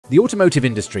The automotive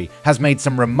industry has made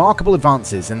some remarkable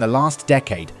advances in the last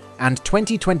decade, and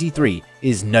 2023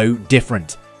 is no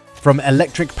different. From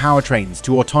electric powertrains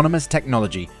to autonomous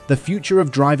technology, the future of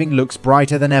driving looks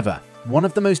brighter than ever. One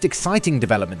of the most exciting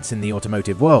developments in the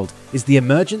automotive world is the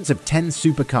emergence of 10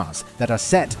 supercars that are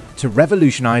set to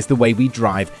revolutionize the way we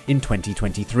drive in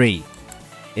 2023.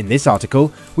 In this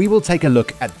article, we will take a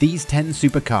look at these 10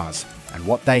 supercars and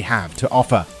what they have to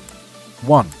offer.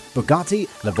 1. Bugatti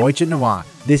La Voiture Noire.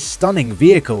 This stunning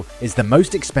vehicle is the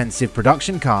most expensive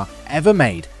production car ever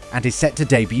made and is set to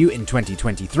debut in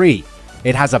 2023.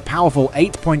 It has a powerful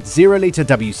 8.0-litre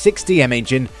W60M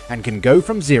engine and can go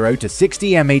from 0 to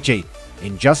 60 mph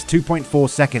in just 2.4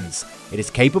 seconds. It is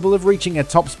capable of reaching a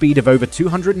top speed of over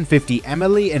 250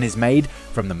 mph and is made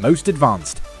from the most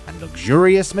advanced and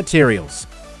luxurious materials.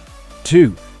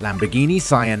 2. Lamborghini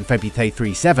Sián FKP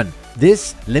 37.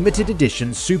 This limited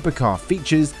edition supercar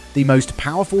features the most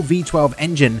powerful V12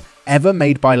 engine ever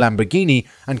made by Lamborghini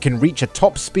and can reach a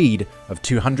top speed of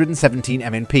 217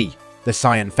 mph. The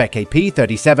Sián FKP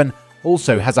 37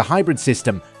 also has a hybrid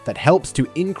system that helps to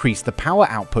increase the power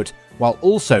output while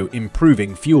also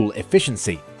improving fuel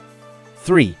efficiency.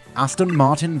 3. Aston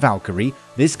Martin Valkyrie.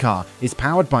 This car is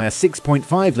powered by a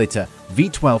 6.5-litre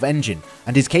V12 engine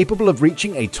and is capable of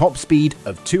reaching a top speed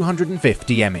of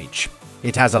 250 mph.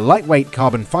 It has a lightweight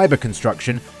carbon fiber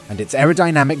construction and its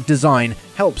aerodynamic design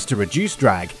helps to reduce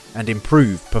drag and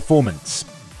improve performance.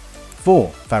 4.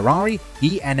 Ferrari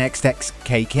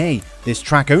ENXX-KK. This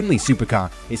track-only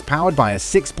supercar is powered by a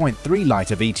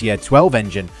 6.3-litre VTR12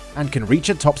 engine and can reach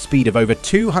a top speed of over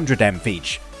 200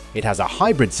 mph. It has a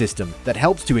hybrid system that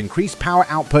helps to increase power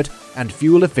output and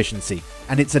fuel efficiency,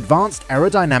 and its advanced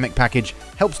aerodynamic package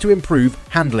helps to improve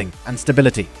handling and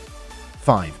stability.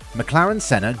 5. McLaren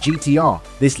Senna GTR.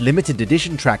 This limited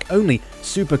edition track-only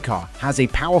supercar has a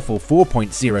powerful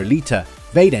 4.0-litre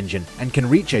V8 engine and can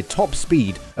reach a top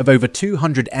speed of over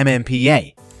 200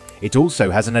 mph. It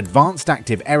also has an advanced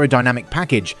active aerodynamic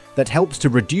package that helps to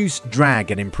reduce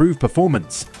drag and improve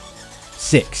performance.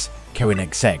 6.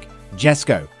 Koenigsegg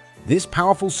Jesko. This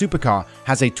powerful supercar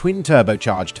has a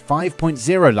twin-turbocharged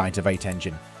 5.0-litre V8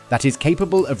 engine that is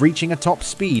capable of reaching a top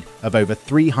speed of over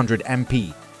 300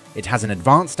 mph. It has an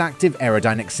advanced active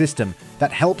aerodynamic system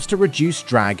that helps to reduce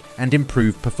drag and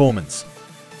improve performance.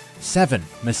 7.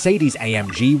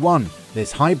 Mercedes-AMG 1.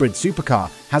 This hybrid supercar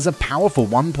has a powerful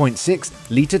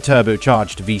 1.6-litre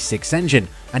turbocharged V6 engine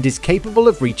and is capable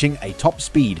of reaching a top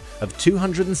speed of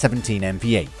 217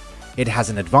 mph. It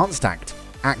has an advanced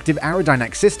active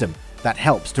aerodynamic system that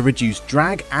helps to reduce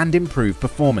drag and improve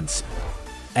performance.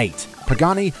 8.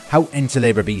 Pagani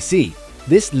Huayntala BC.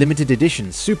 This limited edition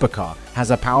supercar has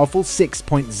a powerful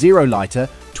 6.0-litre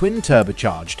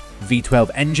twin-turbocharged V12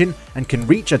 engine and can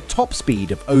reach a top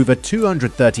speed of over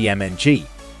 230 mph.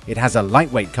 It has a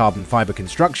lightweight carbon fiber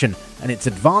construction and its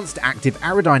advanced active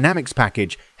aerodynamics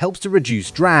package helps to reduce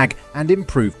drag and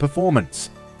improve performance.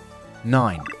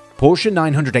 9. Porsche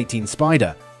 918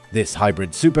 Spider. This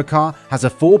hybrid supercar has a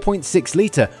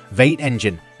 4.6-litre V8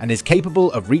 engine and is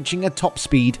capable of reaching a top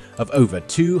speed of over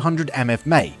 200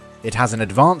 mph. It has an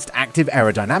advanced active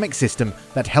aerodynamic system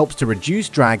that helps to reduce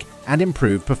drag and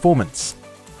improve performance.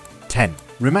 10.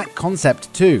 Rimac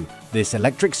Concept 2. This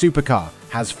electric supercar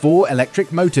has 4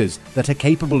 electric motors that are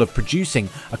capable of producing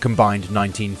a combined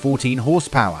 1914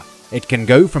 horsepower. It can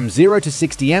go from 0 to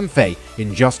 60 mph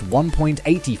in just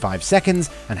 1.85 seconds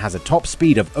and has a top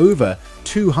speed of over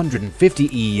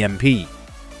 250 EMP.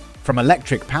 From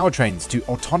electric powertrains to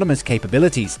autonomous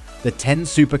capabilities, the 10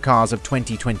 supercars of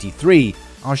 2023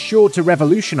 are sure to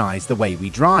revolutionize the way we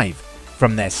drive.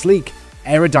 From their sleek,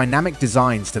 aerodynamic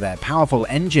designs to their powerful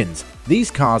engines, these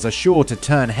cars are sure to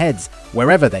turn heads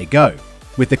wherever they go.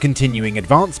 With the continuing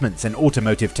advancements in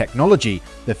automotive technology,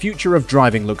 the future of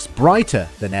driving looks brighter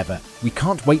than ever. We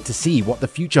can't wait to see what the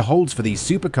future holds for these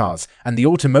supercars and the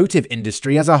automotive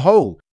industry as a whole.